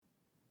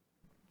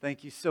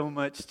Thank you so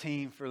much,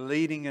 team, for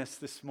leading us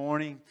this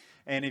morning.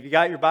 And if you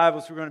got your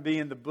Bibles, we're going to be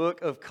in the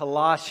book of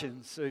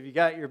Colossians. So if you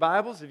got your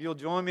Bibles, if you'll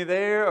join me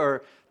there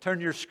or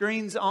turn your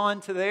screens on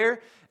to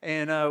there.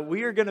 And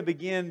we are going to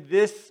begin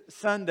this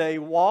Sunday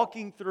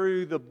walking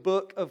through the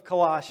book of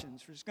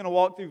Colossians. We're just going to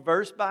walk through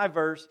verse by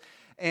verse.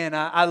 And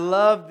I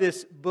love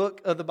this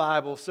book of the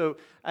Bible. So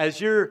as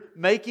you're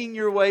making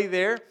your way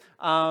there,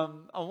 I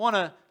want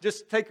to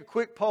just take a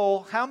quick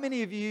poll. How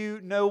many of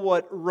you know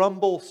what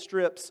rumble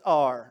strips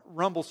are?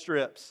 Rumble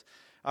strips.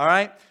 All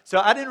right. So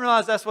I didn't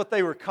realize that's what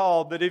they were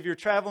called. But if you're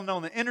traveling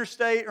on the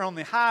interstate or on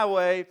the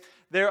highway,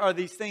 there are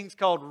these things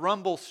called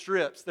rumble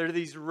strips. They're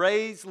these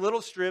raised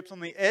little strips on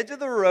the edge of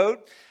the road.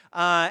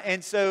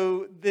 And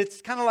so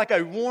it's kind of like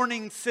a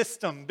warning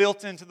system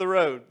built into the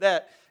road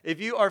that if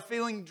you are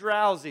feeling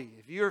drowsy,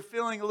 if you are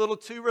feeling a little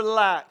too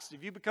relaxed,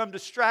 if you become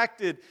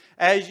distracted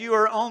as you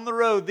are on the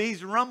road,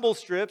 these rumble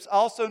strips,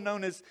 also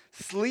known as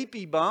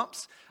sleepy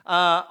bumps,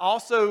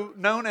 also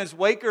known as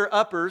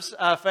waker-uppers,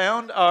 I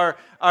found, are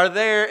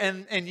there.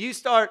 And you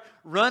start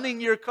running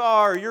your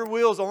car or your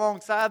wheels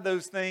alongside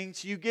those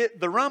things, you get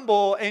the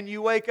rumble and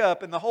you wake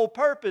up. And the whole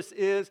purpose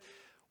is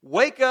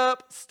wake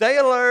up, stay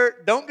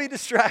alert, don't be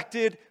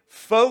distracted,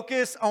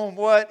 focus on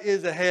what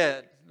is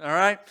ahead. All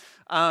right?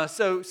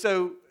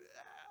 So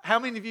how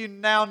many of you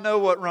now know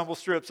what rumble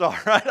strips are,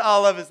 right?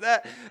 All of us.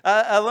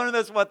 I learned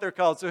that's what they're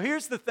called. So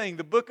here's the thing,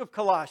 the book of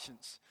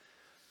Colossians.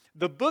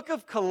 The book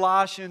of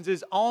Colossians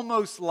is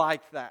almost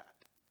like that.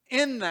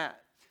 In that,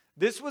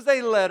 this was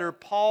a letter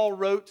Paul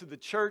wrote to the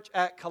church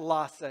at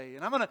Colossae.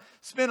 And I'm going to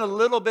spend a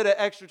little bit of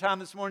extra time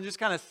this morning just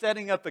kind of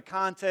setting up the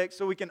context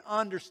so we can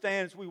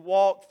understand as we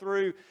walk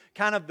through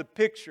kind of the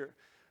picture.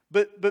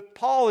 But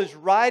Paul is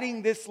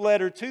writing this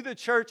letter to the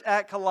church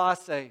at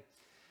Colossae.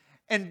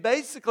 And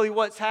basically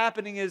what's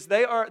happening is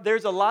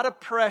there's a lot of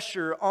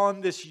pressure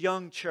on this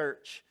young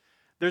church.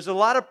 There's a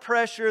lot of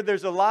pressure.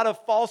 There's a lot of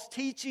false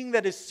teaching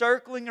that is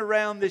circling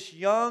around this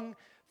young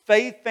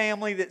faith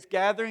family that's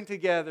gathering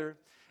together.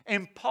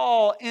 And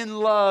Paul, in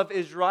love,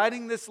 is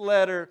writing this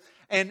letter.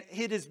 And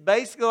it is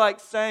basically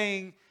like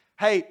saying,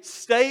 hey,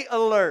 stay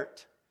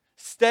alert.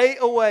 Stay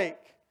awake.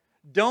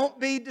 Don't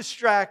be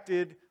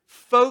distracted.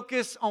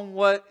 Focus on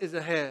what is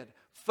ahead.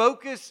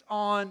 Focus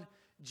on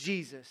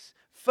Jesus.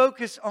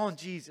 Focus on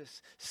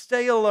Jesus.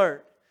 Stay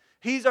alert.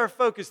 He's our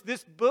focus.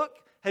 This book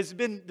has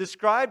been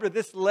described, or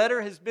this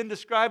letter has been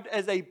described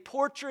as a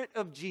portrait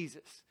of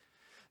Jesus.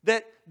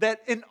 That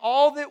in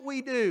all that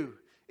we do,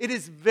 it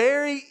is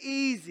very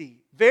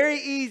easy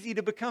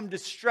to become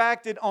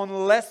distracted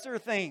on lesser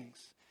things.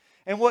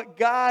 And what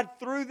God,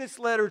 through this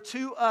letter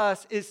to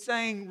us, is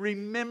saying,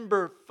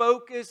 remember,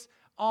 focus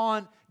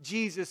on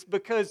Jesus,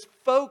 because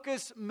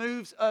focus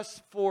moves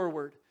us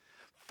forward.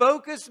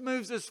 Focus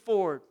moves us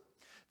forward.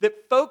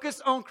 That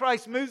focus on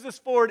Christ moves us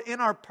forward in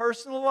our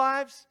personal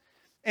lives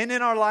and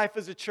in our life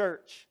as a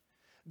church.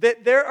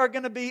 That there are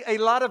going to be a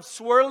lot of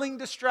swirling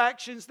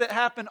distractions that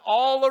happen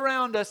all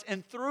around us.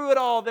 And through it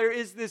all, there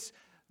is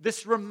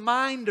this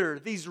reminder,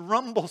 these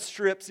rumble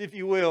strips, if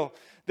you will,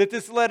 that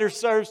this letter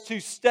serves to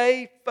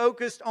stay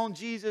focused on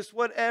Jesus,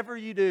 whatever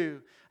you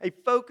do. A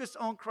focus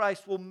on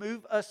Christ will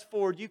move us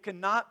forward. You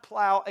cannot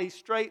plow a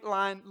straight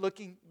line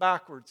looking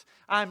backwards.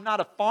 I'm not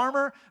a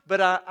farmer,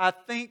 but I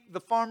think the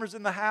farmers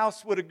in the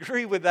house would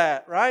agree with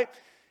that, right?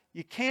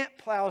 You can't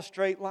plow a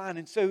straight line.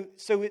 And so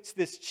it's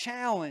this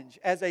challenge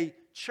as a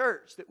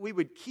church that we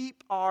would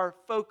keep our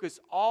focus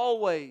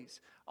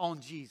always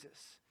on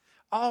Jesus.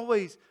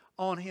 Always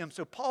on Him.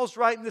 So Paul's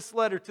writing this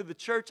letter to the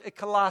church at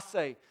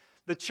Colossae.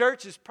 The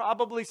church is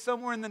probably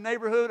somewhere in the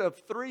neighborhood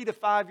of 3 to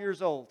 5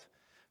 years old.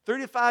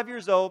 3 to 5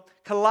 years old.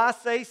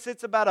 Colossae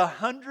sits about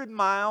 100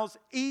 miles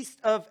east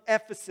of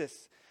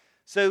Ephesus.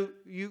 So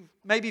you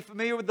may be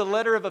familiar with the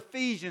letter of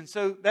Ephesians.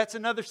 So that's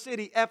another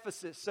city,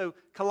 Ephesus. So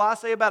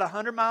Colossae about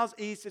 100 miles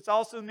east. It's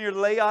also near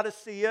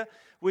Laodicea,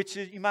 which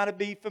you might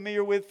be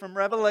familiar with from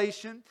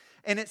Revelation.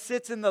 And it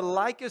sits in the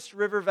Lycus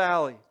River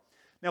Valley.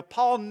 Now,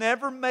 Paul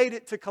never made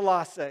it to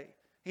Colossae.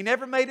 He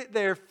never made it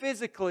there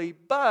physically,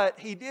 but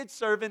he did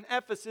serve in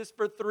Ephesus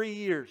for 3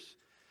 years.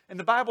 And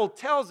the Bible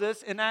tells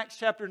us in Acts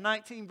chapter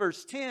 19,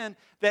 verse 10,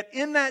 that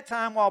in that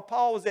time while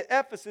Paul was at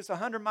Ephesus,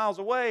 100 miles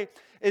away,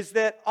 is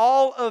that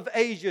all of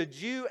Asia,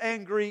 Jew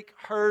and Greek,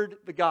 heard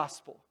the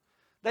gospel.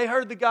 They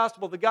heard the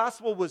gospel. The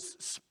gospel was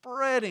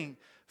spreading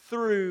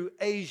through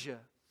Asia.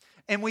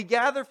 And we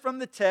gather from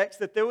the text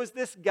that there was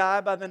this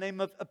guy by the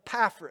name of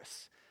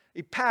Epaphras.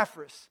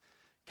 Epaphras.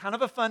 Kind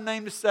of a fun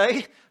name to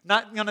say.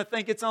 Not going to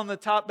think it's on the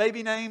top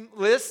baby name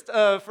list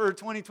for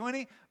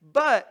 2020.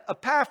 But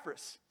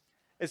Epaphras.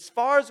 As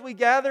far as we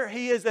gather,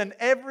 he is an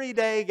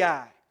everyday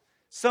guy.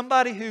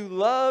 Somebody who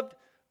loved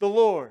the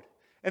Lord.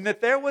 And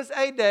that there was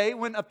a day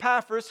when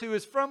Epaphras, who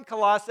is from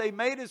Colossae,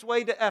 made his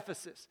way to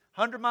Ephesus.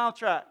 100-mile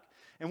track.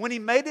 And when he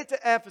made it to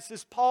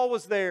Ephesus, Paul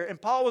was there.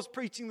 And Paul was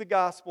preaching the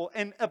gospel.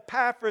 And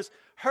Epaphras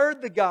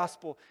heard the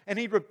gospel. And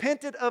he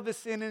repented of his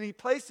sin. And he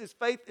placed his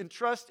faith and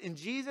trust in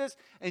Jesus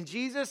and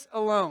Jesus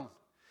alone.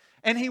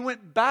 And he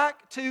went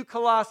back to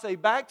Colossae,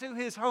 back to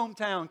his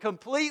hometown,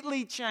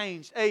 completely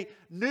changed, a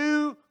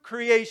new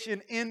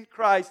creation in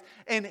Christ.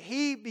 And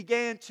he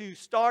began to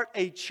start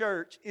a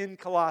church in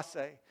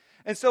Colossae.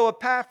 And so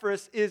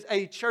Epaphras is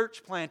a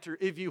church planter,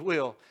 if you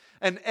will.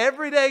 An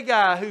everyday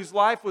guy whose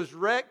life was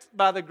wrecked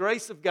by the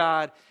grace of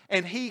God,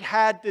 and he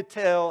had to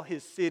tell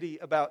his city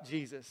about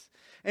Jesus.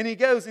 And he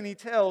goes and he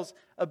tells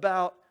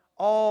about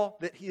all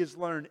that he has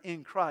learned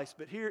in Christ.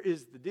 But here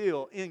is the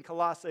deal. In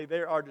Colossae,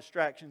 there are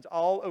distractions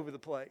all over the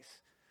place.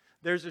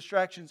 There's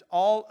distractions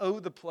all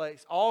over the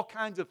place. All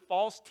kinds of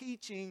false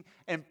teaching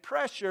and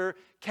pressure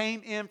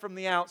came in from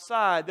the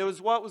outside. There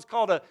was what was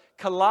called a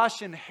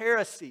Colossian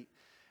heresy.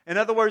 In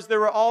other words, there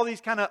were all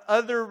these kind of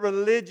other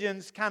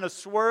religions kind of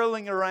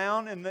swirling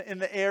around in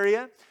the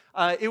area.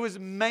 It was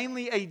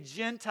mainly a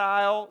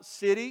Gentile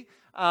city.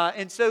 But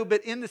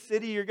in the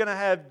city, you're going to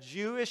have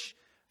Jewish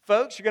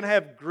folks, you're going to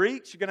have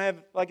Greeks, you're going to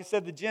have, like I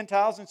said, the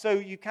Gentiles. And so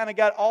you kind of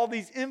got all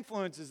these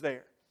influences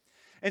there.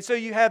 And so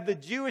you have the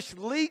Jewish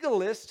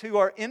legalists who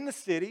are in the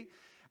city,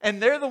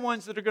 and they're the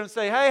ones that are going to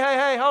say,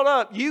 hey, hold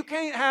up. You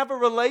can't have a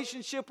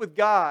relationship with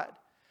God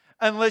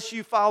unless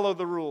you follow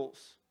the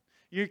rules.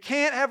 You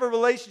can't have a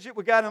relationship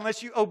with God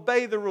unless you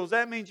obey the rules.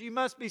 That means you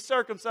must be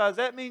circumcised.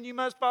 That means you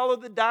must follow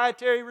the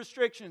dietary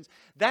restrictions.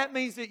 That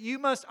means that you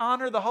must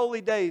honor the holy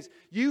days.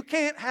 You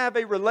can't have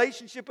a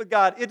relationship with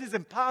God. It is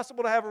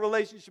impossible to have a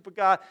relationship with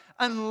God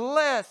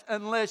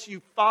unless you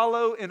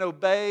follow and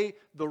obey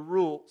the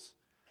rules.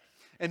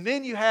 And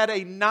then you had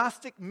a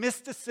Gnostic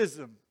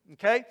mysticism,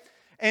 okay?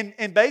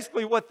 And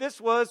basically what this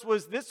was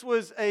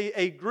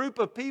a group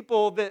of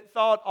people that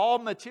thought all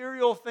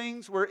material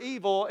things were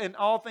evil and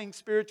all things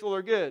spiritual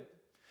are good.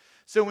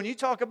 So when you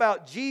talk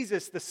about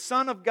Jesus, the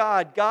Son of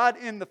God, God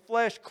in the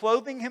flesh,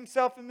 clothing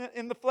himself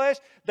in the flesh,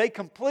 they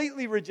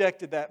completely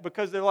rejected that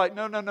because they're like,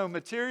 no,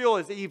 material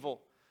is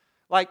evil.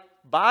 Like,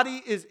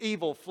 body is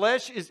evil,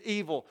 flesh is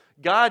evil.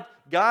 God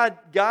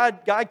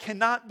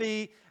cannot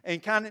be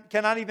and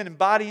cannot even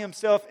embody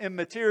himself in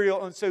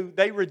material. And so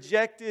they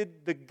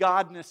rejected the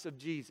godness of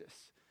Jesus.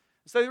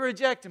 So they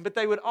reject him, but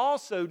they would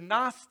also,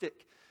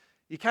 Gnostic.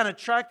 You kind of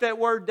track that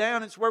word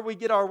down. It's where we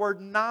get our word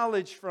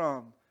knowledge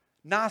from.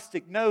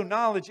 Gnostic, no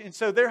knowledge. And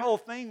so their whole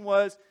thing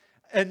was,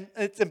 and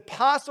it's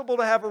impossible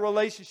to have a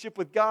relationship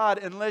with God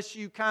unless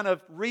you kind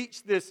of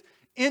reach this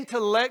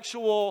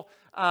intellectual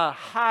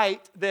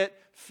height that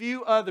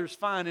few others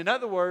find. In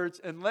other words,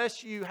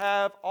 unless you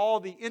have all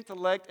the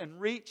intellect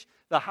and reach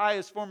the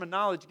highest form of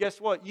knowledge, guess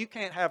what? You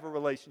can't have a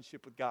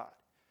relationship with God.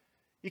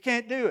 You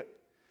can't do it.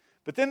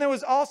 But then there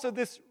was also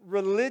this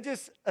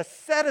religious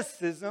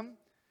asceticism.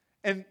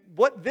 And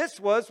what this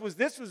was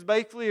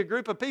basically a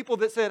group of people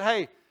that said,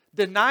 hey,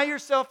 deny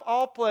yourself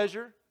all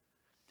pleasure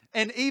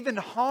and even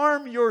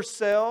harm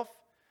yourself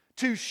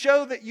to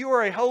show that you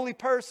are a holy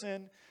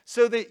person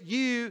so that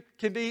you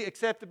can be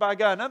accepted by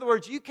God. In other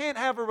words, you can't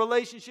have a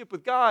relationship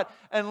with God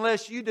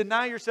unless you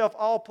deny yourself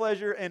all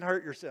pleasure and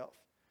hurt yourself.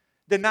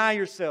 Deny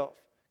yourself.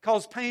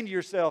 Cause pain to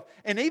yourself.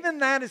 And even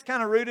that is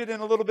kind of rooted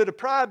in a little bit of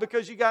pride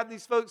because you got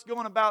these folks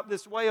going about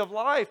this way of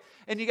life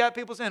and you got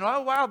people saying,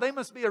 oh, wow, they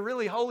must be a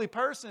really holy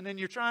person. And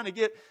you're trying to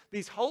get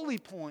these holy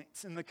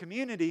points in the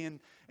community.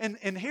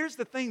 And here's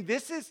the thing.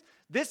 This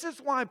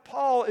is why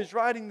Paul is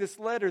writing this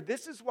letter.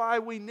 This is why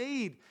we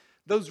need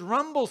those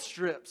rumble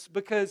strips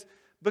because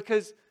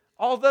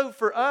although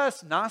for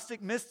us,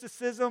 Gnostic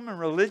mysticism and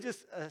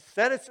religious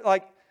asceticism,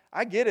 like,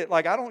 I get it.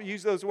 Like, I don't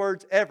use those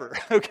words ever,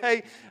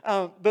 okay?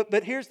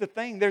 But here's the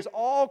thing. There's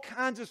all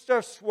kinds of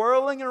stuff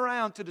swirling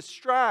around to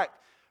distract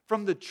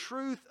from the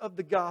truth of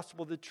the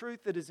gospel, the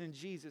truth that is in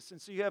Jesus.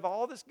 And so you have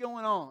all this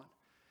going on.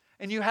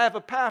 And you have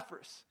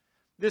Epaphras,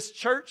 this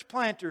church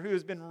planter who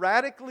has been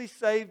radically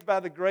saved by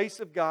the grace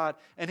of God.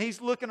 And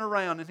he's looking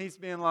around and he's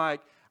being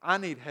like, I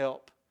need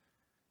help.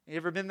 You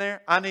ever been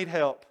there? I need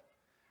help.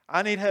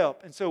 I need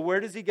help. And so where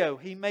does he go?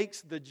 He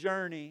makes the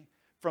journey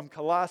from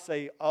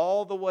Colossae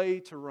all the way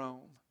to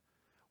Rome,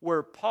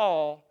 where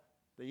Paul,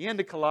 the end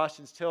of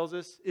Colossians tells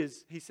us,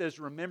 he says,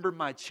 remember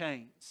my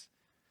chains.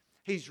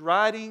 He's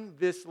writing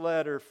this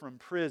letter from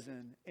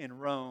prison in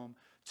Rome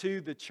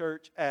to the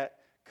church at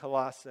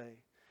Colossae.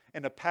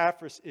 And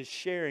Epaphras is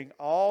sharing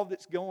all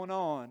that's going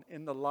on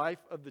in the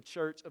life of the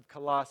church of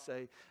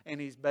Colossae.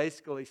 And he's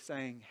basically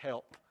saying,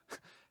 help.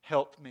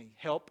 Help me.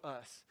 Help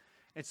us.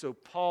 And so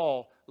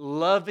Paul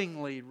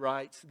lovingly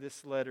writes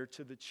this letter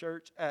to the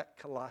church at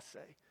Colossae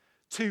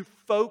to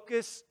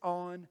focus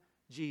on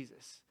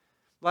Jesus.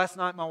 Last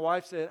night my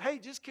wife said, hey,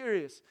 just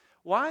curious,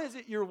 why is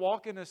it you're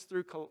walking us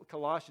through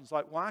Colossians?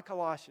 Like, why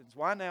Colossians?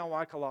 Why now?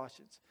 Why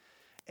Colossians?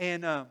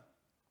 And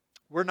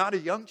we're not a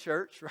young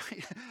church,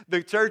 right?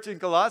 The church in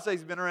Colossae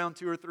has been around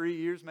 2 or 3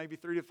 years, maybe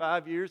 3 to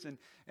 5 years. And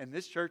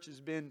this church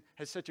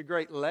has such a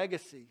great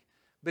legacy.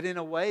 But in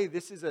a way,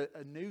 this is a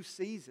new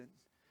season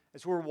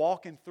as we're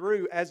walking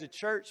through as a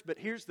church. But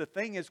here's the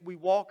thing, as we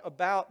walk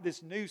about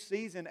this new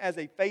season as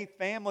a faith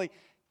family,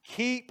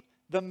 keep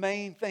the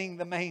main thing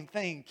the main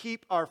thing.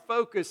 Keep our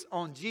focus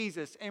on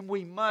Jesus. And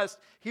we must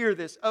hear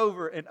this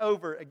over and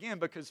over again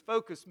because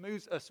focus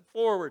moves us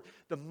forward.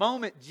 The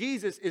moment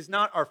Jesus is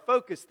not our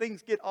focus,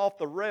 things get off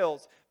the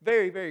rails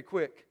very, very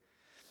quick.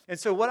 And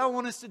so what I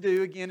want us to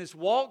do again is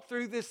walk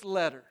through this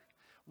letter.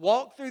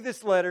 Walk through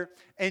this letter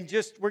and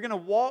we're going to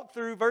walk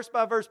through verse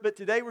by verse, but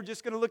today we're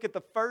just going to look at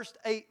the first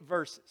 8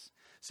 verses.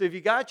 So if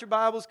you got your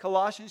Bibles,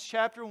 Colossians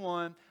chapter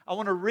 1, I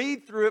want to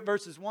read through it,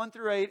 verses 1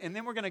 through 8, and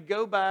then we're going to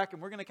go back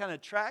and we're going to kind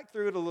of track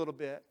through it a little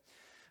bit.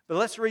 But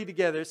let's read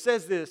together. It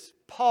says this,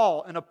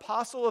 Paul, an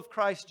apostle of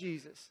Christ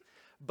Jesus,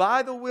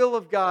 by the will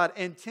of God,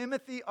 and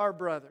Timothy, our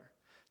brother,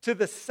 to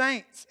the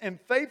saints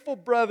and faithful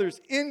brothers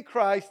in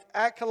Christ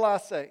at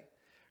Colossae,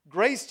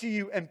 grace to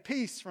you and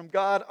peace from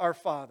God our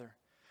Father.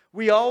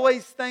 We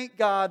always thank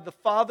God, the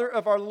Father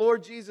of our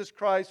Lord Jesus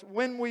Christ,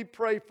 when we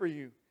pray for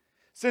you,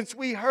 since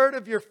we heard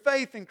of your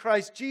faith in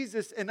Christ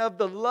Jesus and of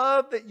the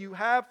love that you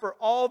have for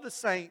all the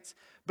saints,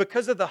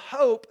 because of the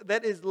hope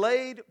that is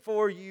laid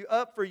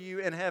up for you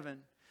in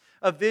heaven.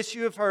 Of this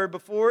you have heard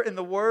before in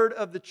the word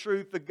of the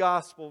truth, the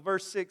gospel.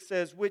 Verse 6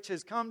 says, which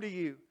has come to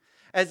you,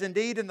 as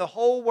indeed in the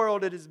whole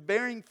world it is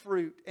bearing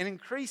fruit and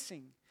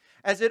increasing,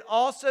 as it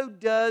also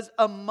does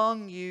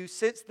among you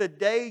since the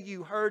day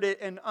you heard it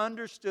and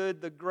understood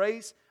the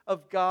grace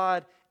of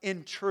God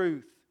in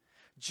truth.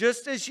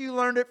 Just as you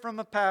learned it from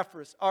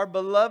Epaphras, our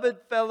beloved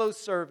fellow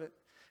servant.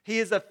 He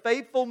is a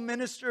faithful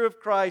minister of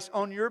Christ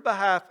on your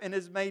behalf and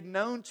has made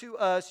known to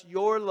us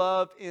your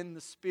love in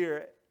the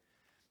Spirit.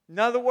 In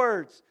other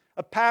words,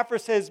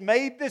 Epaphras has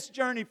made this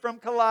journey from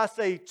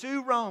Colossae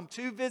to Rome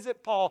to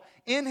visit Paul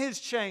in his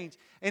chains.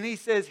 And he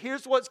says,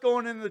 here's what's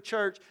going on in the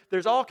church.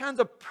 There's all kinds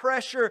of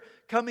pressure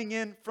coming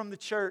in from the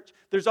church.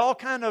 There's all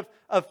kind of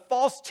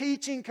false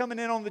teaching coming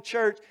in on the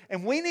church.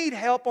 And we need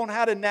help on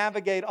how to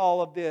navigate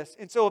all of this.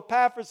 And so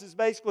Epaphras is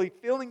basically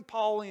filling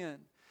Paul in.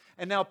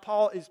 And now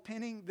Paul is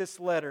penning this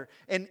letter.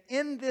 And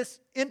in this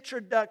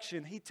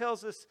introduction, he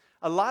tells us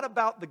a lot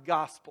about the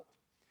gospel.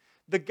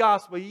 The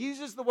gospel. He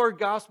uses the word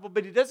gospel,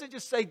 but he doesn't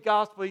just say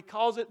gospel. He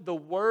calls it the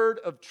word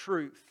of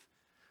truth.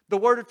 The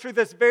word of truth,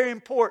 that's very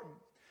important.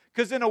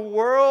 Because in a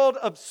world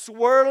of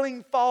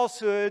swirling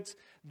falsehoods,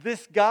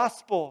 this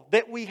gospel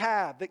that we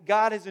have, that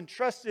God has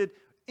entrusted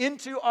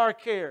into our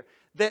care,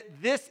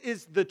 that this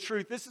is the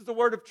truth. This is the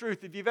word of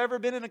truth. If you've ever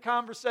been in a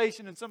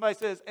conversation and somebody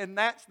says, and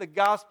that's the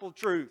gospel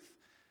truth.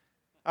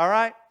 All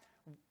right?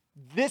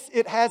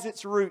 It has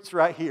its roots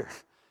right here.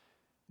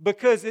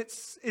 Because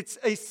it's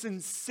a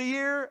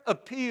sincere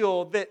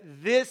appeal that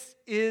this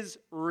is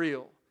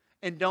real.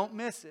 And don't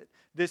miss it.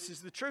 This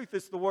is the truth.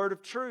 It's the word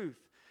of truth.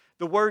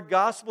 The word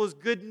gospel is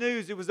good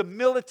news. It was a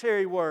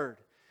military word.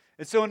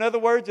 And so in other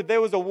words, if there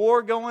was a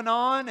war going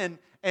on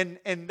and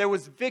there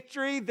was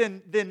victory,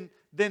 then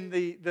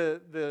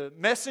the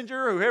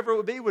messenger, or whoever it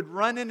would be, would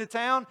run into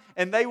town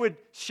and they would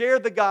share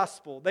the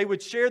gospel. They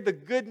would share the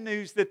good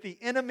news that the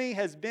enemy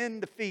has been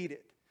defeated.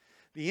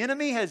 The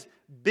enemy has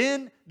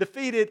been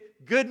defeated.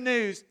 Good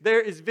news, there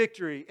is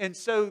victory. And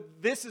so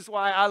this is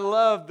why I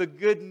love the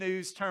good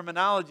news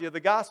terminology of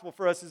the gospel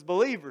for us as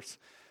believers.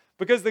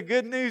 Because the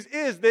good news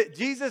is that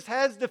Jesus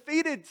has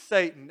defeated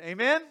Satan.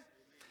 Amen?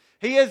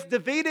 He has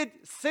defeated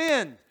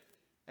sin.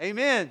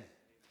 Amen.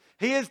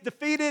 He has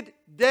defeated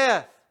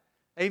death.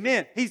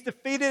 Amen. He's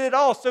defeated it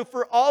all. So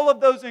for all of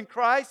those in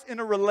Christ, in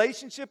a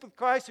relationship with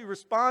Christ, who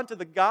respond to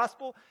the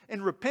gospel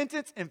in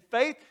repentance and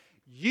faith,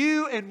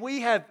 you and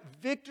we have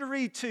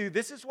victory too.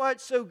 This is why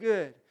it's so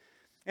good.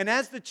 And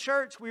as the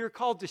church, we are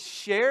called to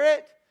share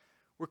it.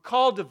 We're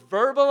called to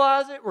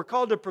verbalize it. We're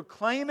called to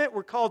proclaim it.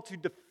 We're called to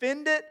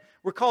defend it.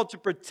 We're called to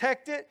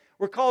protect it.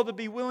 We're called to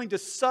be willing to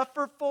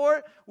suffer for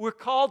it. We're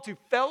called to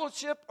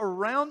fellowship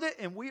around it.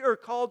 And we are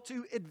called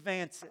to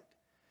advance it.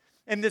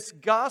 And this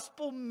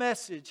gospel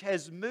message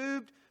has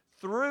moved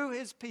through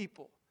His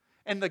people.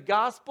 And the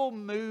gospel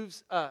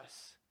moves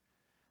us.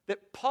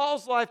 That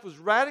Paul's life was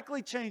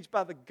radically changed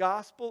by the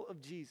gospel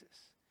of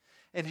Jesus.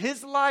 And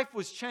his life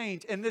was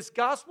changed. And this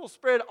gospel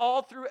spread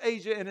all through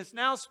Asia. And it's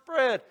now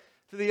spread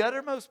to the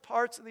uttermost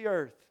parts of the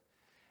earth.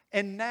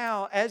 And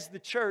now, as the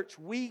church,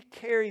 we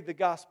carry the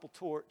gospel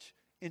torch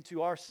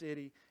into our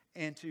city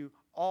and to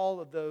all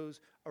of those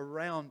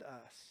around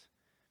us.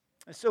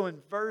 And so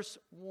in verse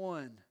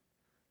 1,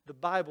 the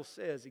Bible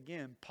says,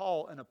 again,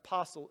 Paul, an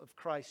apostle of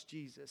Christ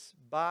Jesus,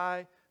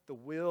 by the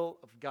will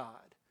of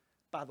God.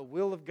 By the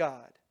will of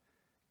God.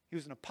 He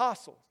was an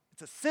apostle.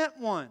 It's a sent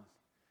one.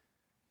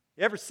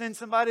 You ever send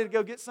somebody to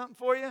go get something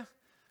for you?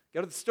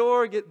 Go to the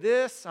store, get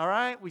this, all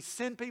right? We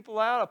send people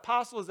out.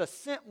 Apostle is a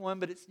sent one,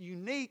 but it's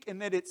unique in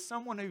that it's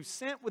someone who's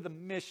sent with a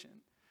mission.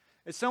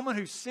 It's someone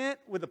who's sent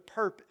with a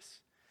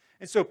purpose.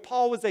 And so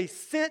Paul was a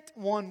sent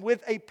one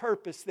with a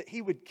purpose, that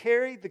he would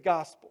carry the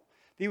gospel.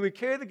 He would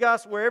carry the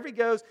gospel wherever he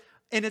goes,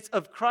 and it's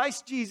of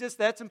Christ Jesus.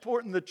 That's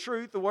important, the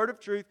truth, the word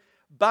of truth,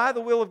 by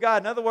the will of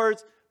God. In other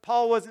words,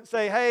 Paul wasn't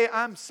saying, hey,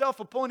 I'm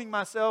self-appointing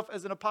myself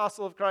as an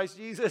apostle of Christ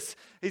Jesus.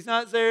 He's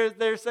not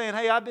there saying,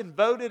 hey, I've been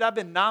voted, I've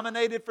been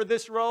nominated for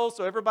this role,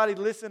 so everybody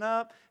listen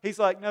up. He's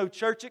like, no,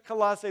 church at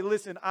Colossae,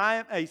 listen, I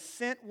am a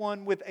sent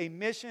one with a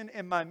mission,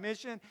 and my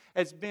mission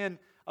has been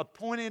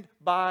appointed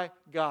by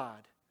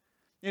God.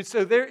 And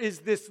so there is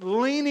this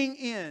leaning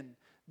in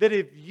that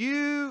if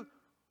you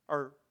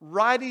are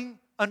writing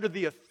under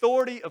the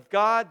authority of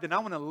God, then I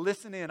want to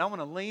listen in, I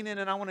want to lean in,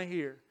 and I want to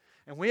hear.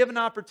 And we have an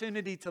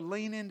opportunity to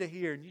lean into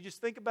here. And you just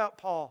think about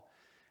Paul,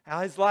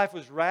 how his life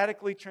was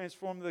radically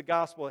transformed to the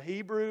gospel. A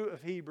Hebrew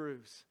of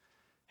Hebrews.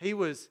 He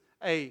was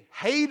a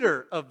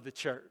hater of the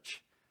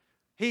church.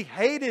 He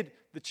hated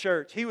the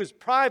church. He was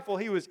prideful.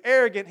 He was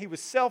arrogant. He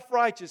was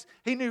self-righteous.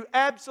 He knew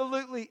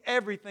absolutely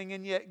everything.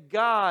 And yet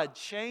God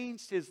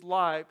changed his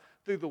life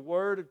through the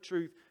word of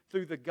truth,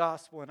 through the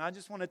gospel. And I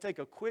just want to take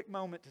a quick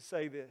moment to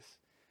say this.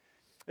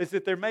 Is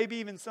that there may be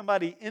even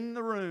somebody in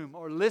the room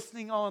or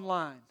listening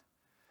online.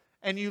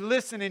 And you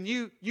listen and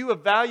you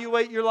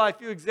evaluate your life,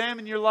 you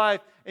examine your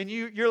life, and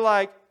you're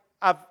like,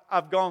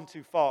 I've gone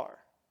too far.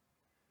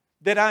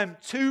 That I'm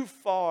too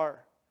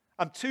far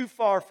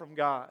from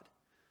God.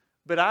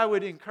 But I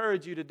would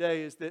encourage you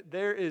today is that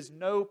there is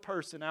no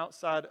person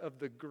outside of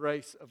the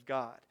grace of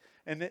God.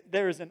 And that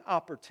there is an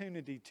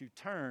opportunity to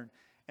turn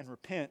and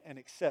repent and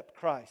accept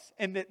Christ.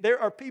 And that there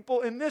are people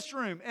in this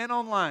room and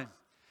online.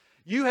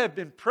 You have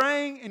been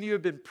praying and you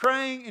have been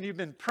praying and you've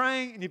been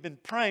praying and you've been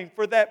praying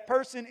for that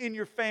person in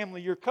your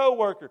family, your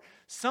coworker,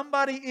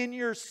 somebody in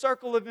your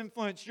circle of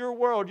influence, your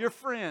world, your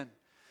friend.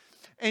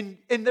 And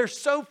they're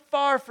so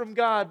far from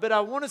God, but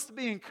I want us to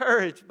be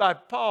encouraged by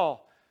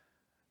Paul,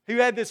 who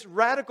had this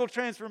radical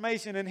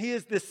transformation, and he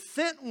is this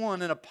sent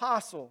one, an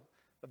apostle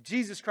of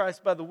Jesus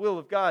Christ by the will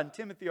of God. And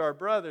Timothy, our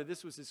brother,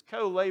 this was his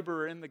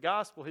co-laborer in the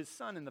gospel, his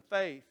son in the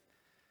faith.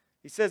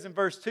 He says in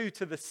verse 2,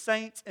 to the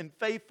saints and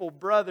faithful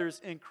brothers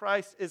in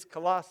Christ is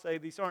Colossae.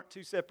 These aren't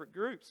two separate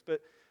groups,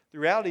 but the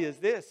reality is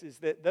this, is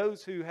that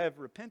those who have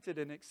repented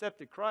and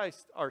accepted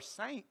Christ are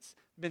saints,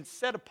 been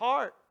set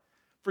apart,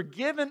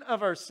 forgiven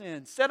of our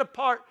sins, set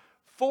apart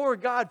for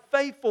God,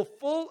 faithful,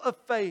 full of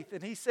faith.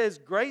 And he says,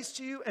 grace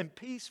to you and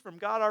peace from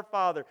God our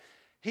Father.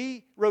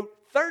 He wrote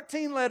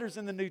 13 letters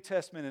in the New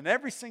Testament, and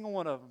every single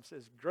one of them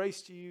says,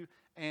 grace to you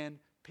and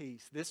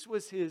peace. This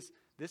was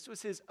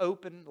his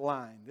open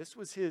line. This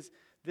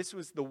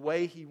was the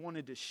way he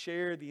wanted to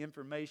share the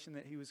information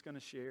that he was going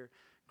to share.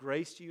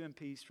 Grace to you and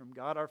peace from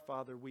God our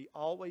Father. We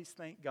always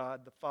thank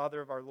God, the Father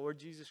of our Lord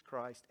Jesus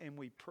Christ, and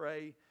we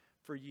pray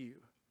for you.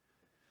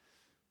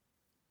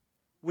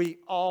 We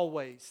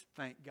always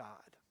thank God.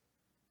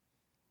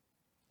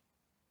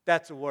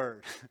 That's a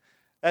word.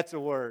 That's a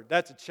word.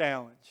 That's a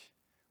challenge.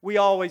 We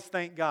always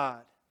thank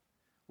God.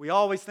 We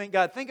always thank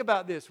God. Think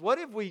about this. What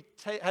if we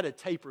had a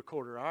tape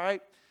recorder, all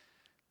right?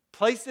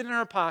 Placed it in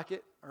our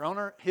pocket or on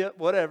our hip,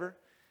 whatever,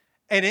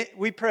 and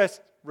we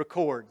pressed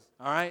record,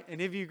 all right? And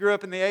if you grew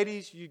up in the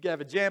 80s, you have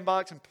a jam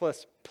box and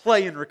plus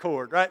play and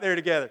record right there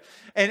together.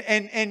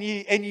 And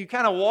you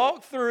kind of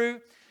walk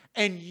through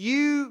and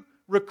you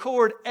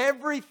record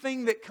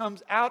everything that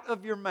comes out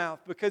of your mouth,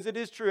 because it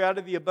is true, out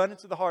of the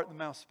abundance of the heart the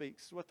mouth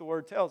speaks. It's what the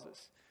Word tells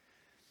us.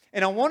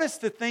 And I want us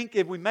to think,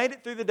 if we made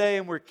it through the day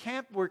and we're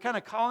kind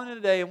of calling it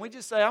a day, and we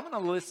just say, I'm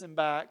going to listen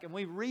back, and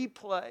we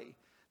replay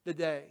the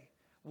day,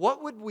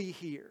 what would we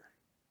hear?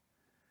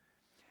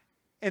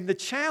 And the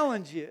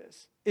challenge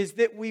is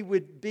that we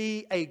would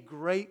be a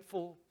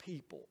grateful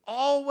people,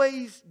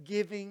 always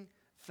giving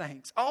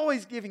thanks,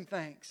 always giving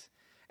thanks.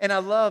 And I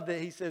love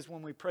that he says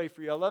when we pray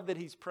for you, I love that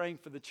he's praying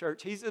for the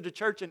church. He's at a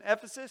church in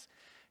Ephesus.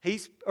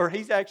 He's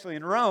actually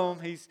in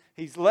Rome.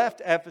 He's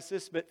left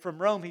Ephesus, but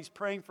from Rome he's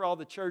praying for all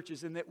the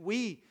churches. And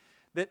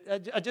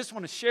I just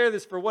want to share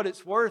this for what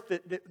it's worth,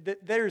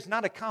 that there's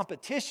not a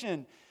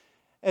competition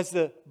as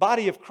the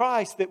body of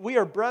Christ, that we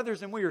are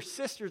brothers and we are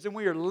sisters and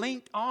we are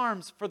linked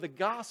arms for the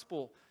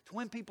gospel to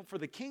win people for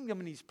the kingdom.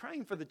 And he's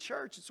praying for the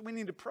church. And so we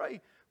need to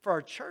pray for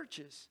our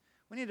churches.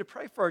 We need to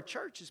pray for our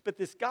churches. But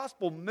this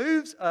gospel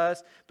moves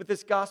us, but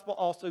this gospel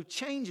also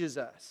changes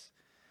us.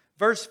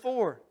 Verse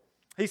 4,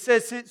 he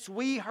says, since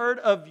we heard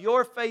of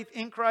your faith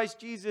in Christ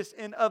Jesus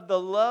and of the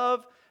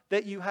love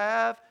that you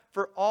have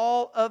for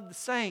all of the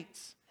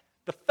saints.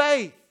 The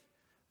faith.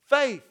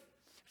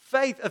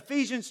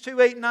 Ephesians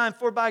 2:8-9,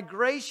 for by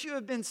grace you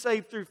have been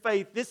saved through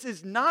faith. This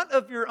is not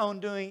of your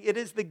own doing. It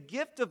is the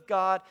gift of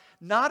God,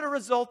 not a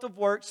result of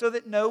work, so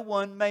that no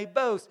one may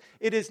boast.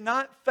 It is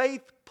not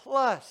faith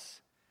plus.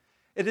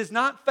 It is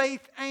not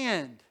faith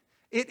and.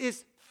 It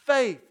is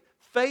faith.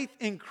 Faith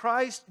in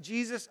Christ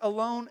Jesus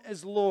alone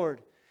as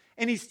Lord.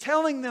 And he's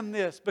telling them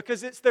this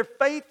because it's their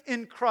faith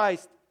in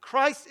Christ.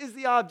 Christ is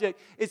the object.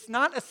 It's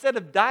not a set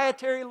of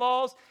dietary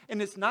laws, and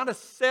it's not a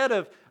set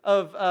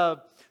of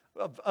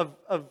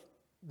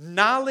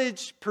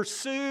knowledge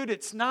pursued.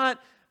 It's not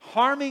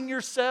harming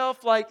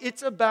yourself. Like,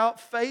 it's about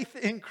faith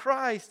in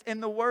Christ.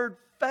 And the word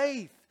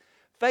faith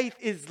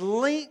is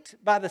linked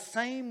by the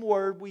same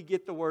word we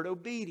get the word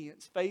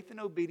obedience. Faith and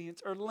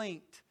obedience are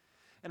linked.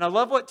 And I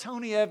love what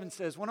Tony Evans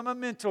says, one of my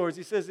mentors.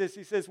 He says this,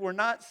 he says, we're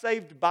not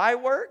saved by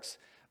works,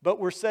 but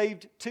we're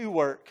saved to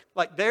work.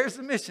 Like there's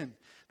the mission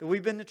that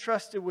we've been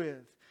entrusted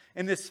with.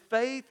 And this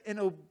faith and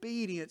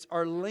obedience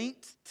are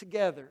linked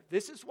together.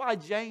 This is why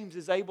James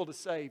is able to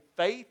say,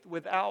 faith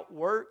without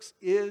works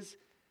is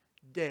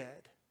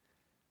dead.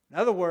 In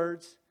other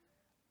words,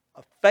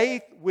 a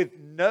faith with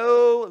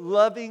no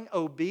loving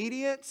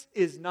obedience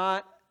is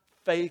not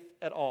faith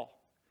at all.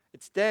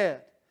 It's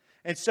dead.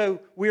 And so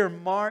we are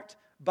marked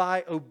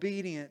by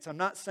obedience. I'm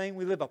not saying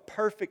we live a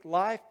perfect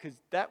life, because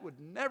that would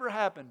never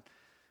happen.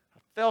 I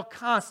fail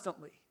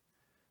constantly.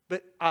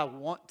 But I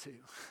want to.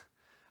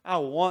 I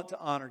want to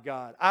honor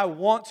God. I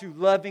want to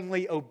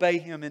lovingly obey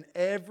Him in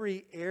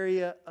every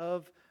area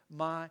of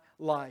my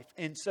life.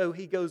 And so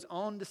he goes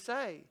on to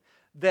say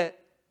that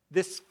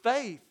this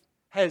faith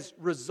has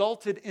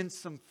resulted in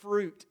some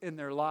fruit in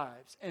their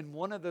lives. And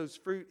one of those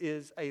fruit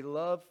is a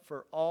love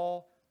for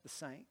all the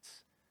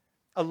saints.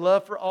 A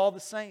love for all the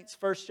saints.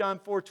 1 John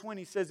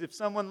 4:20 says, if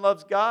someone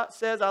loves God,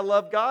 says, I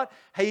love God,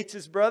 hates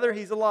his brother,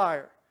 he's a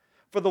liar.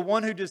 For the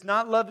one who does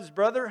not love his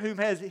brother, who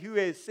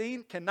has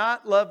seen,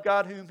 cannot love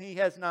God whom he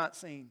has not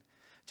seen.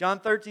 John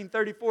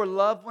 13:34,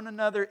 love one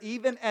another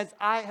even as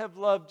I have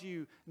loved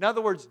you. In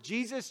other words,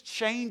 Jesus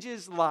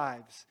changes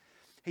lives.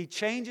 He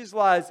changes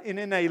lives, and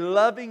in a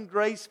loving,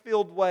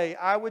 grace-filled way.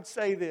 I would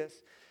say this,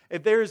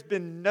 if there has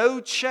been no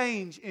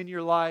change in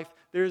your life,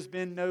 there has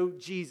been no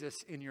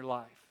Jesus in your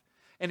life.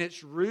 And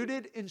it's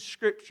rooted in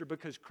Scripture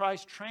because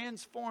Christ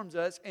transforms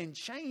us and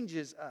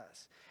changes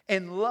us.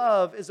 And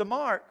love is a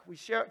mark. We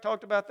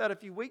talked about that a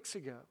few weeks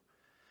ago.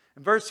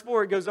 In verse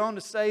 4, it goes on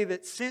to say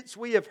that since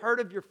we have heard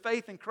of your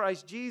faith in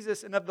Christ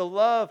Jesus and of the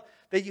love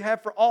that you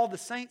have for all the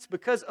saints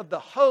because of the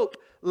hope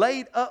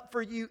laid up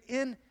for you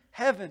in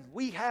heaven,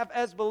 we have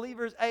as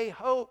believers a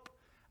hope,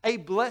 a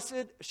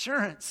blessed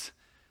assurance.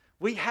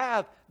 We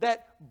have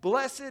that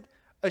blessed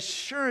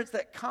assurance,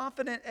 that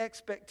confident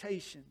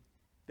expectation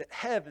that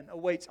heaven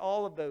awaits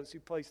all of those who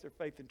place their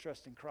faith and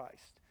trust in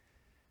Christ.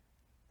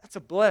 That's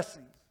a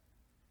blessing.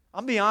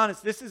 I'll be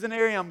honest, this is an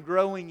area I'm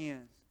growing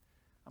in.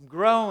 I'm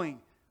growing.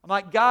 I'm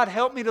like, God,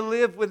 help me to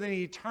live with an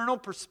eternal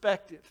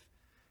perspective.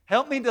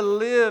 Help me to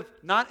live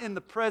not in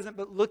the present,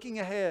 but looking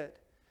ahead.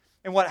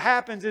 And what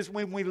happens is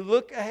when we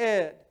look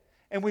ahead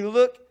and we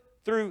look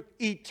through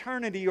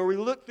eternity, or we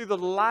look through the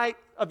light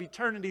of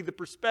eternity, the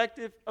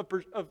perspective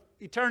of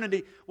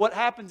eternity, what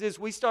happens is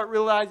we start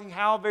realizing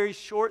how very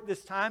short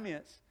this time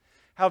is.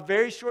 How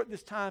very short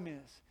this time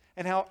is.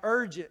 And how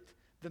urgent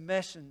the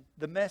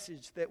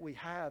message that we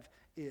have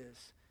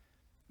is.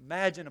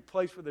 Imagine a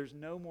place where there's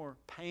no more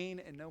pain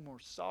and no more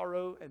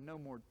sorrow and no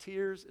more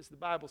tears, as the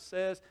Bible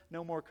says.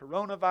 No more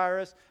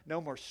coronavirus,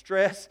 no more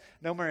stress,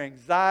 no more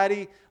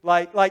anxiety.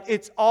 Like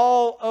it's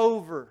all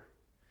over.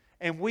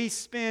 And we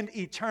spend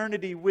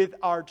eternity with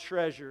our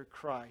treasure,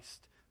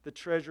 Christ, the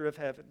treasure of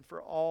heaven, for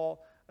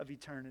all of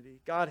eternity.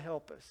 God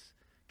help us.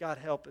 God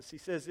help us. He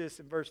says this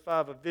in verse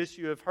 5, of this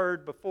you have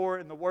heard before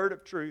in the word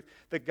of truth,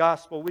 the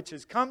gospel which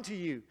has come to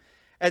you.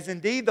 As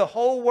indeed the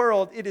whole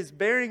world, it is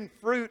bearing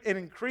fruit and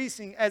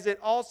increasing, as it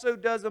also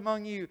does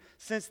among you,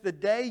 since the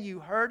day you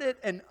heard it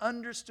and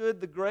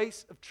understood the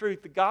grace of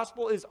truth. The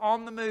gospel is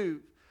on the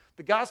move.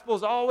 The gospel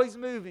is always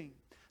moving.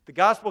 The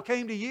gospel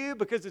came to you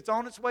because it's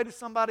on its way to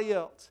somebody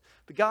else.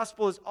 The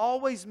gospel is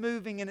always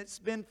moving, and it's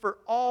been for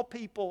all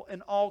people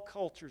and all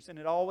cultures, and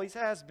it always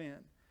has been.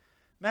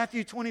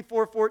 Matthew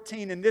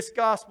 24:14, and this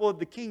gospel of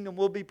the kingdom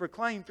will be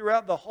proclaimed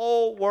throughout the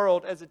whole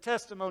world as a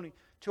testimony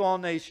to all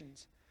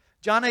nations.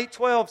 John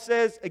 8:12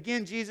 says,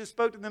 again, Jesus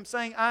spoke to them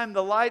saying, I am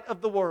the light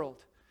of the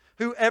world.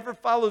 Whoever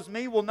follows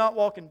me will not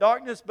walk in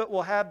darkness, but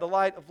will have the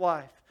light of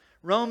life.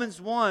 Romans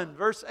 1,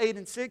 verse 8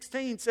 and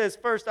 16 says,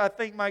 first, I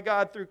thank my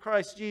God through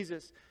Christ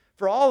Jesus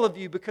for all of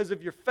you, because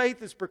of your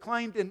faith is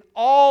proclaimed in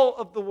all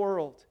of the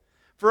world.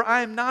 For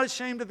I am not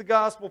ashamed of the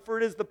gospel, for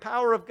it is the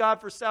power of God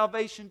for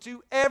salvation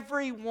to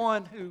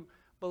everyone who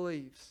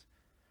believes.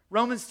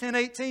 Romans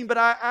 10:18, but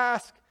I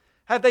ask,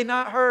 have they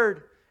not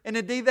heard? And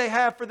indeed they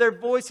have, for their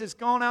voice has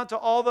gone out to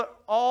all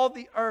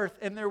the earth,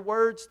 and their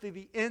words to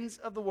the ends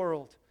of the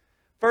world.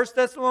 1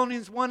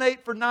 Thessalonians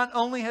 1:8, for not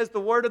only has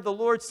the word of the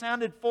Lord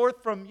sounded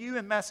forth from you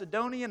in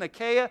Macedonia and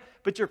Achaia,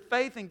 but your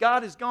faith in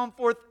God has gone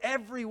forth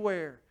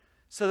everywhere,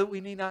 so that we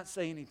need not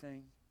say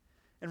anything.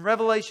 And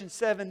Revelation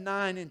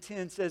 7:9 and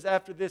 10 says,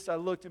 after this I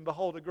looked, and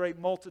behold, a great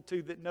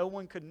multitude that no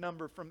one could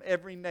number, from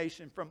every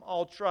nation, from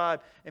all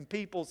tribe and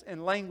peoples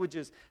and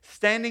languages,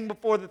 standing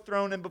before the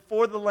throne and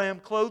before the Lamb,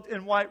 clothed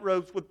in white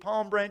robes, with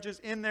palm branches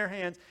in their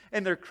hands,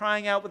 and they're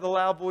crying out with a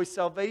loud voice,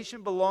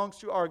 salvation belongs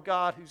to our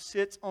God who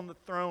sits on the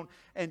throne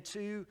and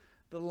to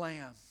the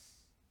Lamb.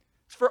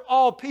 It's for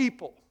all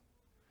people.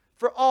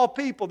 For all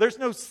people. There's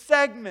no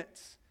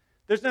segments.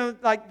 There's no,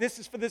 like, this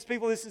is for this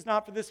people, this is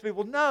not for this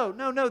people. No.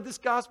 This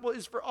gospel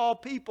is for all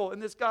people.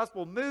 And this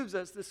gospel moves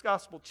us. This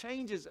gospel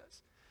changes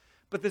us.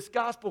 But this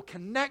gospel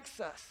connects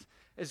us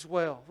as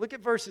well. Look at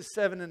verses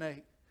 7 and 8.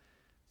 It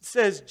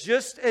says,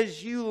 just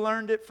as you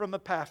learned it from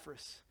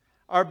Epaphras,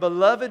 our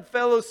beloved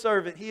fellow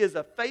servant, he is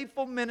a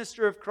faithful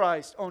minister of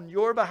Christ on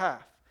your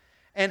behalf.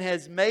 and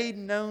has made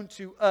known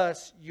to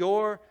us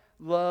your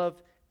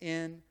love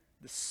in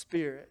the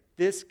Spirit.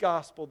 This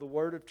gospel, the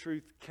word of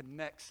truth,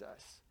 connects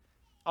us.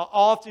 I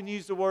often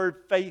use the word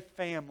faith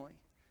family.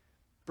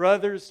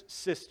 Brothers,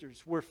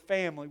 sisters, we're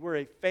family. We're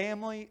a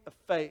family of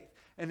faith.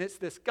 And it's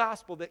this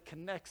gospel that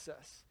connects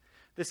us.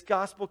 This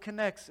gospel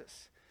connects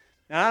us.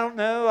 Now, I don't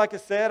know, like I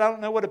said, I don't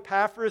know what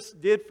Epaphras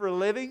did for a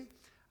living.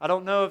 I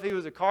don't know if he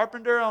was a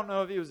carpenter. I don't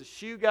know if he was a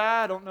shoe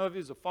guy. I don't know if he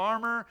was a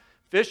farmer,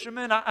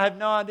 fisherman. I have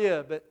no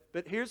idea.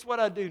 But here's what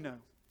I do know,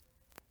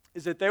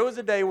 is that there was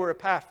a day where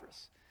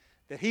Epaphras,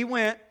 that he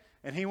went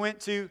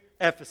to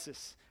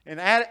Ephesus. And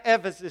at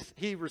Ephesus,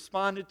 he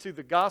responded to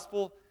the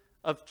gospel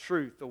of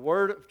truth, the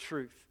word of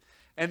truth.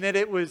 And that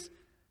it was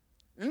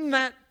in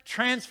that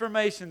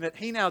transformation that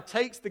he now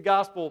takes the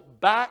gospel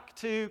back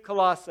to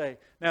Colossae.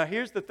 Now,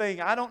 here's the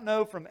thing. I don't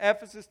know from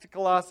Ephesus to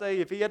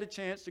Colossae if he had a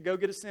chance to go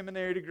get a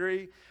seminary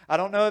degree. I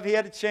don't know if he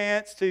had a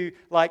chance to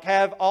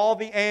have all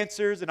the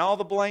answers and all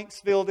the blanks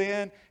filled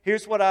in.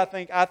 Here's what I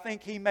think. I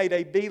think he made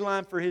a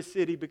beeline for his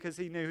city because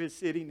he knew his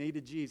city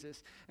needed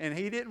Jesus. And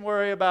he didn't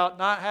worry about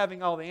not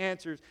having all the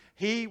answers.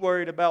 He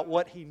worried about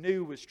what he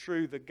knew was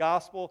true, the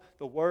gospel,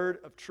 the word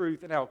of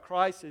truth, and how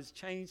Christ has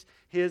changed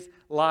his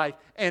life.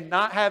 And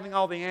not having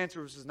all the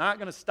answers was not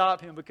going to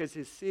stop him because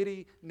his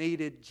city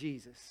needed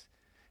Jesus.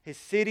 His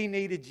city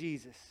needed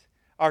Jesus.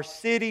 Our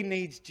city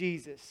needs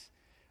Jesus.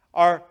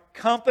 Our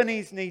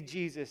companies need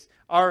Jesus.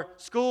 Our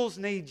schools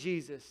need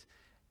Jesus.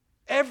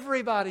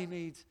 Everybody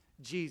needs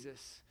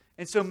Jesus.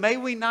 And so may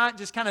we not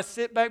just kind of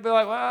sit back and be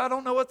like, well, I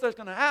don't know what that's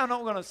going to happen. I don't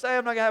know what I'm going to say.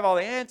 I'm not going to have all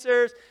the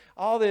answers.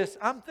 All this.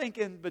 I'm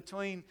thinking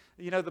between,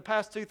 the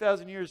past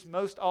 2,000 years,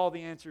 most all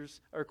the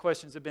answers or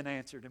questions have been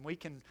answered. And we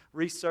can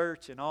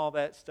research and all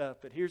that stuff.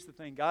 But here's the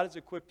thing. God has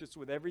equipped us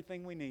with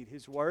everything we need.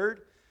 His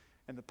Word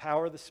and the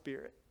power of the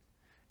Spirit.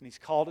 And He's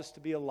called us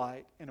to be a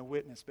light and a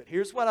witness. But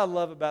here's what I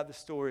love about the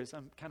story as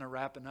I'm kind of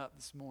wrapping up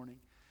this morning.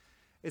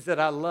 Is that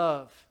I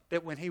love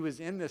that when he was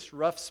in this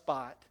rough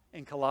spot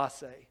in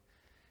Colossae,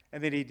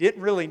 and that he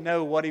didn't really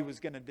know what he was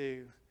going to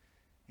do.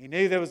 He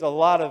knew there was a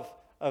lot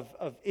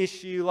of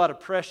issue, a lot of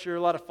pressure,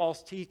 a lot of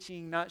false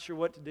teaching, not sure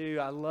what to do.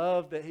 I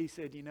love that he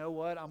said, you know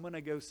what? I'm going to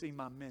go see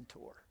my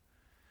mentor.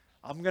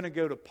 I'm going to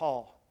go to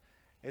Paul.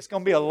 It's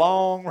going to be a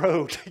long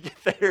road to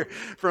get there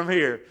from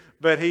here.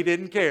 But he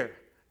didn't care.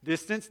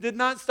 Distance did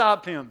not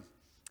stop him.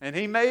 And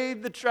he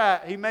made the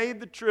track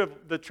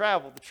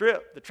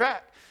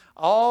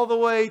all the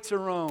way to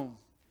Rome.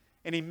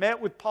 And he met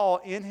with Paul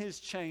in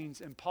his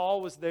chains, and Paul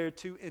was there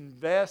to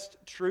invest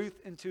truth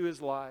into his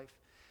life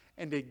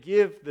and to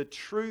give the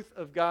truth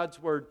of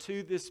God's word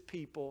to this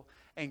people,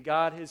 and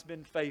God has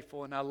been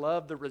faithful. And I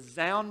love the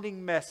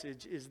resounding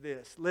message is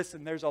this.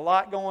 Listen, there's a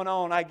lot going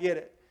on, I get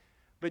it,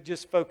 but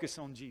just focus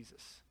on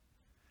Jesus.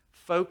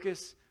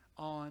 Focus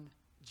on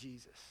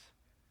Jesus.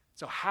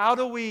 So how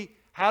do we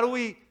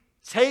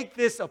take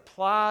this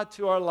applied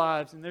to our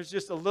lives? And there's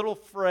just a little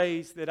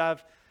phrase that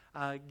I've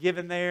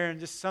given there,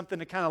 and just something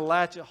to kind of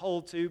latch a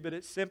hold to, but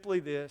it's simply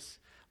this: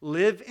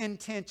 live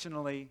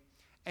intentionally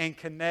and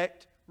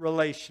connect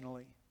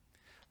relationally.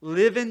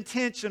 Live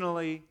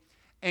intentionally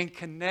and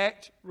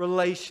connect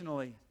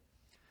relationally.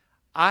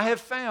 I have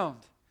found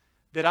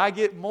that I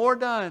get more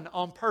done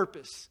on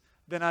purpose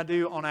than I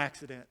do on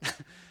accident.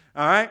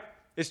 All right?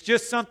 It's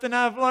just something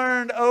I've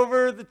learned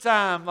over the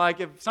time.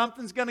 Like if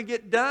something's going to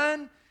get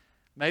done,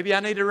 maybe I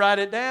need to write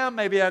it down.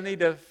 Maybe I need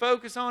to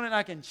focus on it and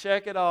I can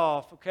check it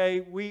off.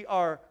 Okay?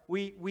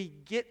 We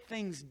get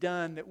things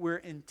done that we're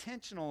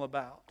intentional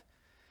about.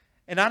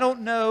 And I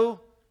don't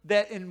know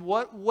that in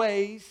what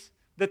ways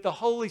that the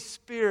Holy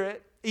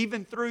Spirit,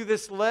 even through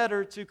this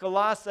letter to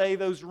Colossae,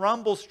 those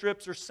rumble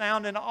strips are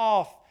sounding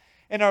off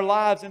in our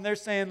lives. And they're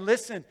saying,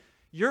 listen,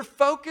 your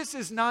focus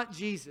is not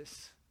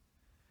Jesus.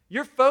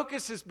 Your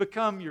focus has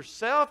become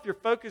yourself. Your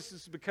focus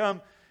has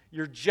become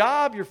your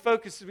job, your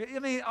focus,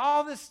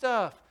 all this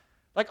stuff.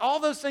 Like all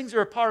those things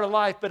are a part of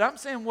life, but I'm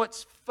saying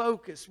what's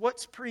focused,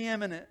 what's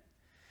preeminent.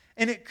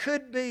 And it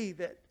could be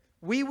that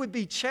we would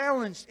be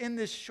challenged in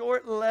this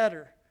short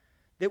letter,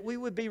 that we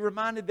would be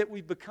reminded that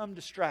we've become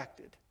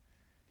distracted.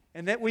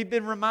 And that we've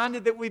been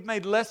reminded that we've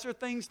made lesser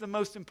things the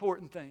most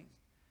important thing.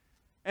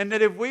 And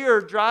that if we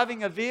are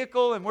driving a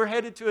vehicle and we're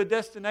headed to a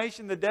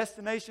destination, the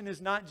destination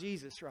is not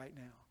Jesus right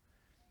now.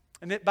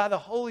 And that by the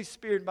Holy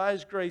Spirit, by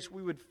His grace,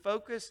 we would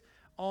focus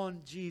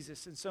on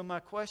Jesus. And so my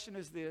question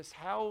is this: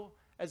 how,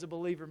 as a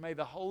believer, may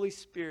the Holy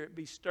Spirit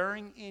be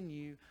stirring in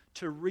you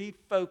to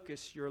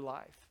refocus your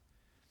life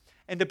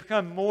and to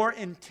become more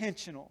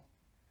intentional?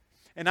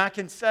 And I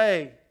can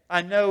say,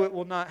 I know it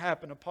will not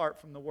happen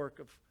apart from the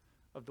work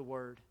of the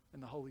Word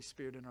and the Holy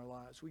Spirit in our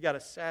lives. We got to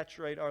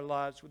saturate our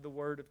lives with the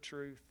Word of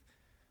truth.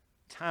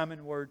 Time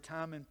in Word,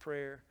 time in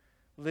prayer.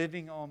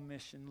 Living on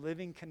mission,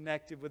 living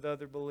connected with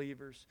other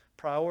believers,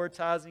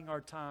 prioritizing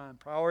our time,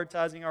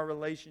 prioritizing our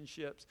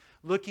relationships,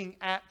 looking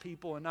at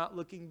people and not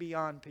looking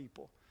beyond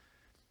people.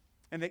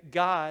 And that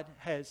God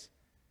has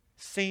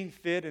seen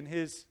fit in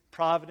His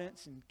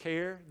providence and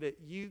care that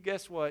you,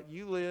 guess what?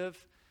 You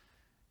live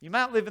You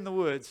might live in the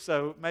woods,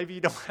 so maybe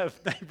you don't have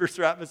neighbors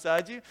right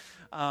beside you,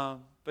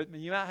 but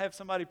you might have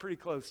somebody pretty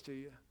close to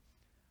you.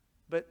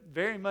 But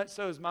very much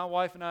so as my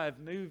wife and I have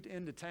moved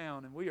into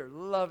town, and we are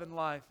loving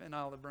life in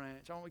Olive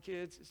Branch. Aren't we,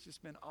 kids? It's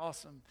just been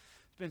awesome.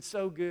 It's been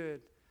so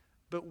good.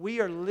 But we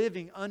are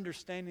living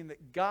understanding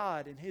that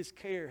God in His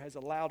care has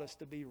allowed us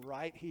to be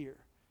right here.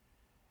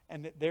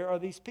 And that there are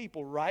these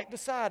people right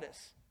beside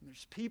us. And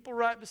there's people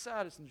right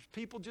beside us. And there's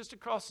people just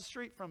across the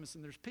street from us.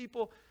 And there's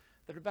people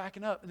that are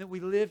backing up. And that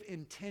we live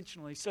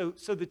intentionally. So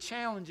the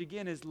challenge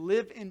again is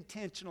live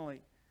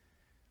intentionally.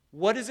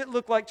 What does it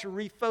look like to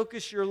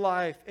refocus your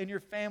life and your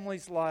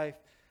family's life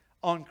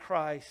on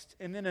Christ?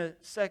 And then a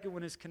second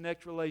one is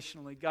connect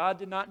relationally. God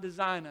did not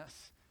design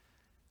us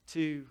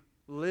to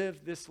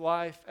live this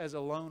life as a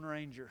lone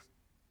ranger.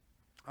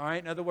 All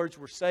right? In other words,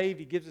 we're saved.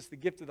 He gives us the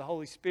gift of the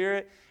Holy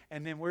Spirit.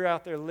 And then we're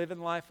out there living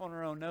life on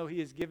our own. No, He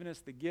has given us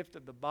the gift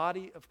of the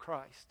body of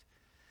Christ.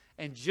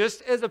 And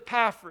just as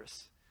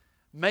Epaphras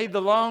made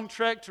the long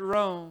trek to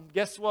Rome,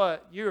 guess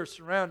what? You are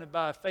surrounded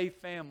by a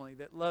faith family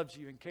that loves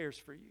you and cares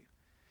for you.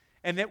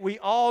 And that we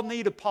all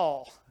need a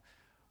Paul.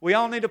 We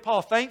all need a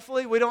Paul.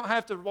 Thankfully, we don't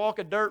have to walk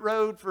a dirt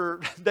road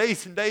for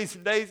days and days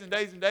and days and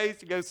days and days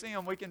to go see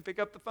them. We can pick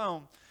up the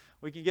phone.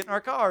 We can get in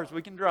our cars.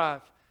 We can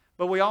drive.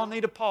 But we all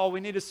need a Paul. We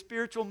need a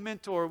spiritual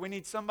mentor. We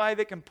need somebody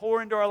that can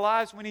pour into our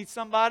lives. We need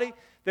somebody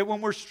that when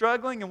we're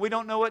struggling and we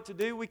don't know what to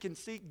do, we can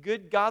seek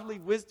good, godly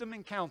wisdom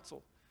and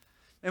counsel.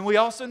 And we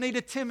also need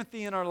a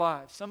Timothy in our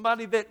lives.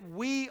 Somebody that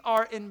we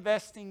are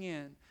investing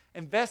in.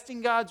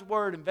 Investing God's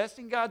Word,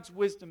 investing God's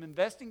wisdom,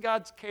 investing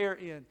God's care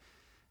in.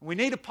 We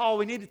need a Paul,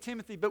 we need a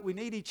Timothy, but we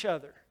need each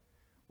other.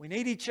 We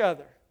need each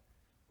other.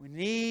 We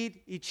need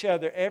each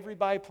other.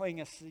 Everybody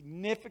playing a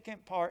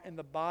significant part in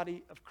the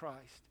body of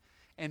Christ.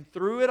 And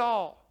through it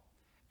all,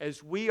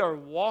 as we are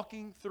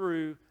walking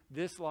through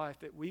this life,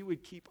 that we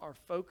would keep our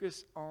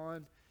focus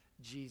on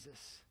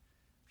Jesus.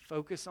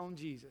 Focus on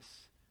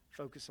Jesus.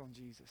 Focus on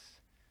Jesus.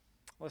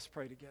 Let's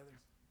pray together.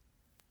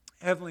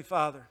 Heavenly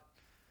Father,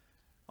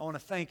 I want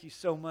to thank you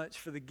so much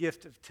for the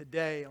gift of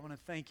today. I want to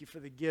thank you for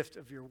the gift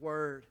of your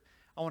word.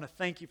 I want to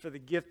thank you for the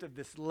gift of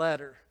this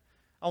letter.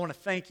 I want to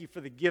thank you for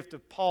the gift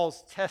of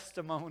Paul's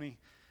testimony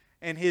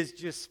and his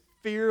just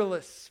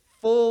fearless,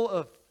 full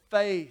of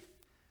faith,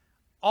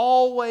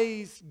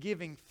 always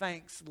giving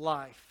thanks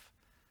life.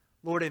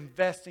 Lord,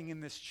 investing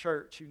in this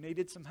church who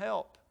needed some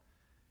help.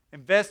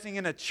 Investing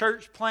in a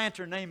church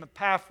planter named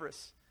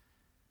Epaphras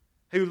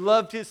who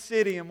loved his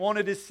city and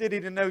wanted his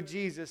city to know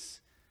Jesus,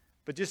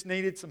 but just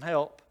needed some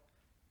help.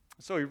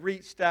 So he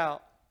reached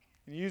out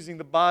and using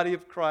the body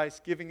of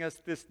Christ, giving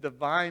us this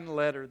divine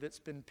letter that's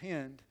been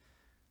penned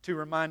to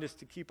remind us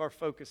to keep our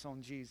focus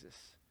on Jesus.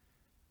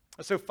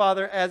 So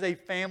Father, as a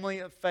family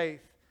of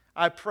faith,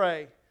 I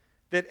pray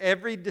that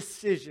every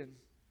decision,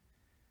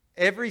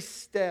 every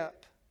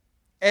step,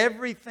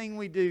 everything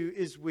we do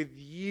is with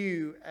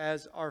you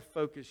as our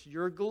focus,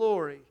 your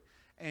glory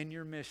and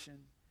your mission.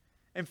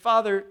 And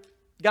Father,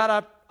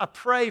 God, I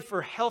pray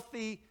for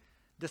healthy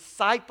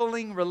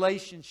discipling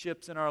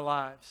relationships in our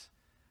lives.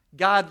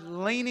 God,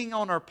 leaning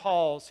on our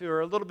Pauls who are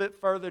a little bit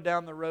further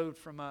down the road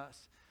from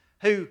us,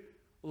 who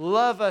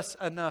love us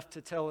enough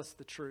to tell us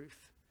the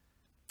truth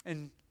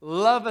and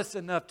love us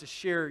enough to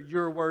share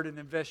your word and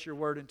invest your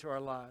word into our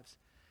lives.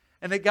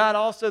 And that God,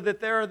 also that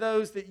there are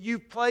those that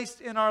you've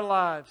placed in our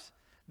lives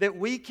that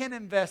we can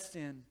invest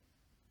in.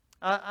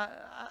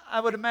 I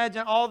would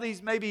imagine all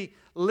these maybe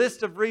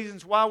list of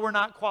reasons why we're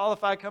not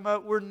qualified come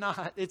up. We're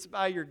not. It's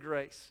by your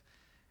grace.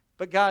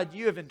 But God,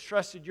 you have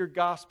entrusted your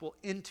gospel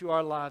into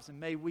our lives, and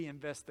may we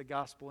invest the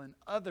gospel in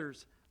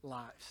others'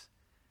 lives.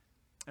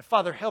 And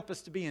Father, help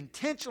us to be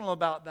intentional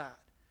about that.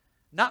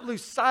 Not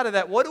lose sight of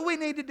that. What do we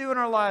need to do in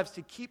our lives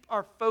to keep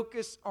our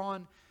focus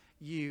on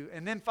you?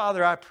 And then,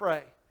 Father, I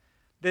pray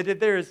that if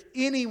there is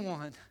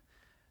anyone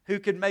who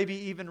could maybe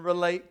even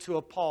relate to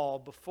a Paul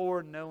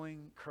before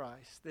knowing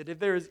Christ, that if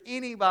there is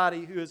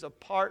anybody who is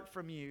apart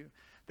from you,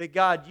 that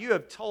God, you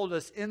have told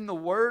us in the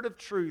word of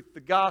truth,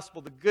 the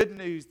gospel, the good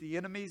news, the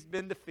enemy's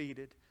been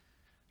defeated.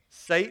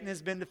 Satan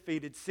has been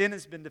defeated. Sin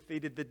has been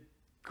defeated. The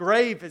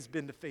grave has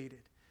been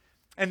defeated.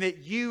 And that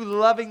you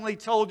lovingly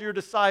told your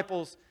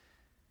disciples,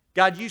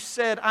 God, you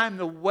said, I am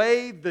the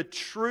way, the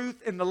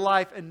truth, and the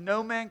life, and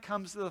no man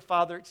comes to the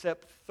Father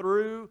except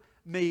through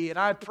me. And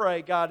I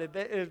pray, God,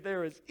 if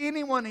there is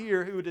anyone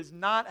here who does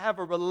not have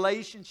a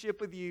relationship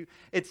with you,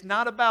 it's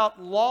not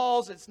about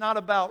laws, it's not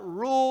about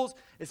rules,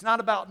 it's not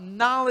about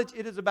knowledge,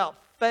 it is about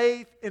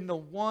faith in the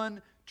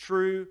one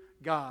true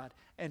God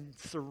and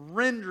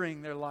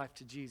surrendering their life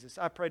to Jesus.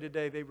 I pray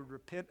today they would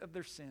repent of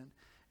their sin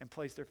and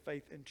place their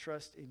faith and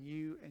trust in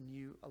you and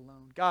you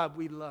alone. God,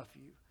 we love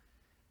you.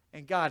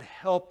 And God,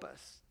 help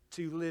us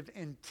to live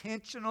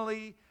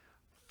intentionally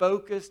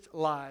focused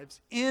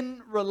lives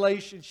in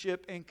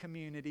relationship and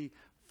community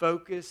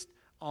focused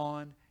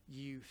on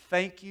you.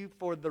 Thank you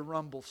for the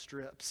rumble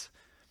strips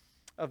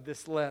of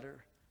this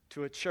letter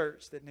to a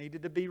church that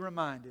needed to be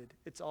reminded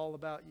it's all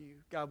about you.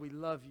 God, we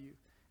love you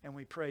and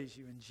we praise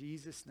you in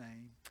Jesus'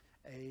 name.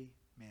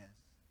 Amen.